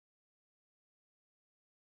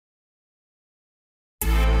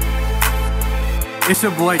It's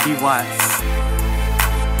your boy DeWattz.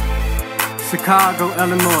 Chicago,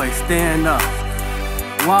 Illinois, stand up.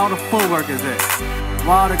 Where all the footwork is at?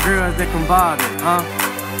 Where all the girls that can bother it, huh?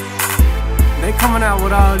 They coming out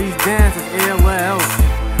with all these dances everywhere else.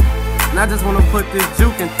 And I just wanna put this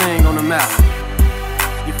juking thing on the map.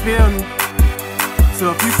 You feel me?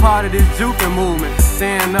 So if you part of this juking movement,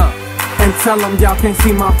 stand up. And tell them y'all can't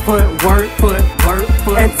see my footwork.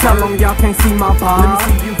 And tell them y'all can't see my bob. Let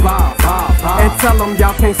me see you bob. And tell them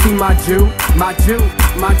y'all can't see my juke.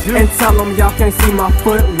 And tell them y'all can't see my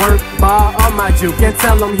footwork, bob or my juke. And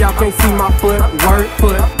tell them y'all can't see my footwork.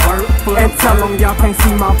 And tell them y'all can't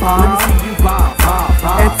see my bob. Let me see you bob.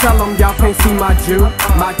 And tell them y'all can't see my juke.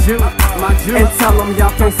 And tell them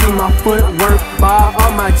y'all can't see my footwork, bob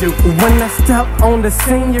or my juke. When I step on the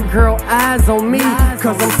scene, your girl eyes on me.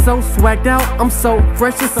 Cause I'm so swagged out, I'm so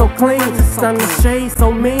fresh and so clean. Stunning shades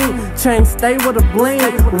so mean, chain stay with a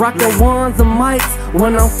bling. Rockin' ones and mics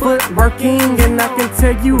when I'm footworking. And I can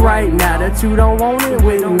tell you right now that you don't want it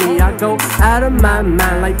with me. I go out of my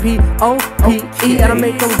mind like P-O-P-E. And I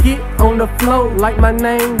make them get on the floor like my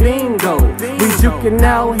name Bingo. We jukin'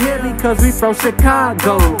 out here because we from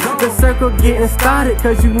Chicago. The circle getting started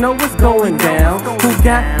cause you know what's going down. Who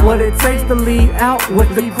got what it takes to lead out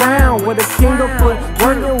with the crown? With a king of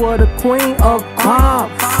footwork, with a queen of pop.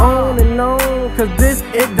 On and on, cause this,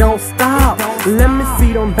 it don't stop. Let me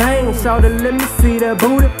see them bang, shawty, let me see that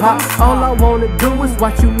booty pop. All I wanna do is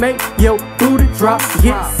watch you make your booty drop.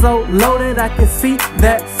 Get so low that I can see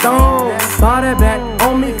that song. Body back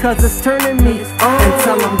on me cause it's turning me on. And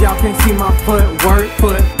tell them y'all can't see my footwork.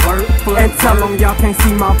 And tell them y'all can't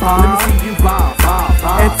see my bob. Let me see you bob.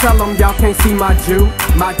 And tell them y'all can't see my juke.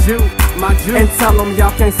 And tell them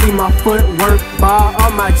y'all can't see my footwork, bob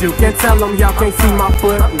or my juke. And tell them y'all can't see my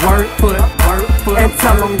footwork. And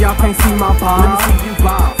tell them y'all can't see my bob. Let me see you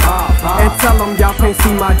bob. And tell them y'all can't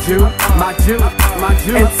see my juke.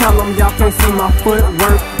 And tell them y'all can't see my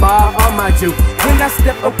footwork, bob or my juke. When I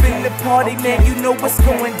step up in the party, man, you know what's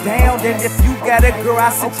going down. And if you got a girl,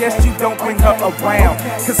 I suggest you don't bring her around.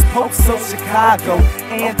 Cause Post of Chicago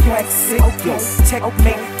and Plaxico,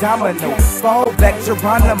 checkmate domino, fall back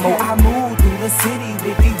Geronimo. I move through the city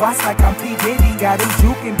with DeWattz like I'm P. Diddy. Got him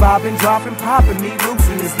juking, bobbing, dropping, popping. Me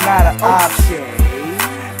losing is not an option.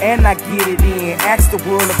 And I get it in. Ask the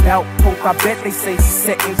world about Pope. I bet they say he's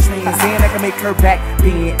setting trends. And I can make her back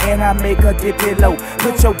bend. And I make her dip it low.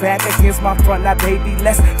 Put your back against my front. Now baby,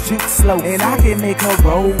 let's juke slow. And I can make her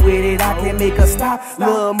roll with it. I can make her stop.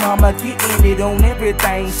 Lil' mama getting it on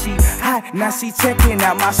everything. She hot. Now she checking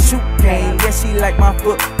out my shoe game. Yeah, she like my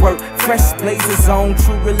footwork. Fresh blazers on,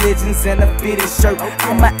 true religions and a fitted shirt.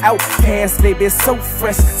 I'm an outcast, baby, so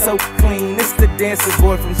fresh, so clean. It's the dancing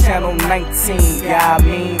boy from Channel 19, yeah, I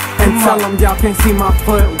mean. And tell them y'all can't see my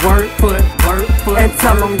footwork. And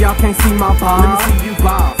tell them y'all can't see my bob. Let me see you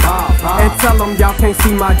bob. And tell them y'all can't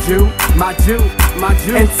see my juke.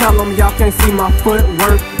 And tell them y'all can't see my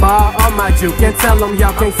footwork, bob or my juke. And tell them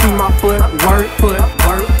y'all can't see my footwork.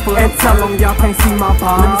 And tell them y'all can't see my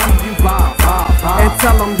bob. Let me see you bob. And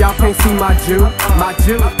tell them y'all can't see my juke.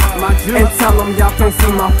 And tell them y'all can't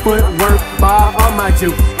see my footwork, bob or my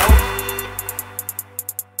juke.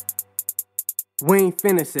 We ain't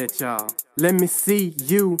finished yet, y'all. Let me see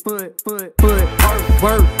you work.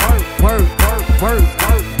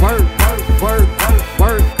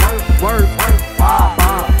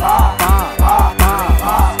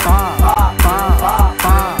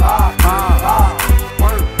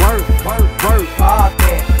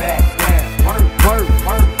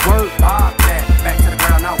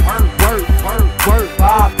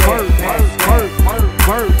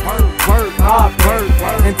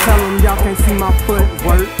 And tell them y'all can't see my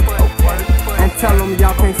footwork. And tell them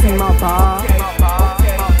y'all can't see my bob.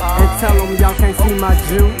 And tell them y'all can't see my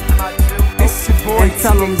juke. And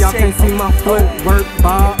tell them y'all can't see my footwork,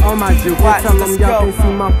 bob or my juke. And tell them y'all can't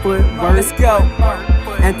see my footwork. Let's go.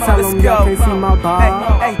 And tell them y'all can't see my bob.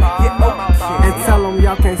 And tell them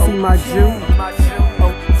y'all can't see my juke.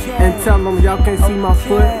 And tell them y'all can't see my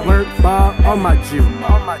footwork, bob or my juke.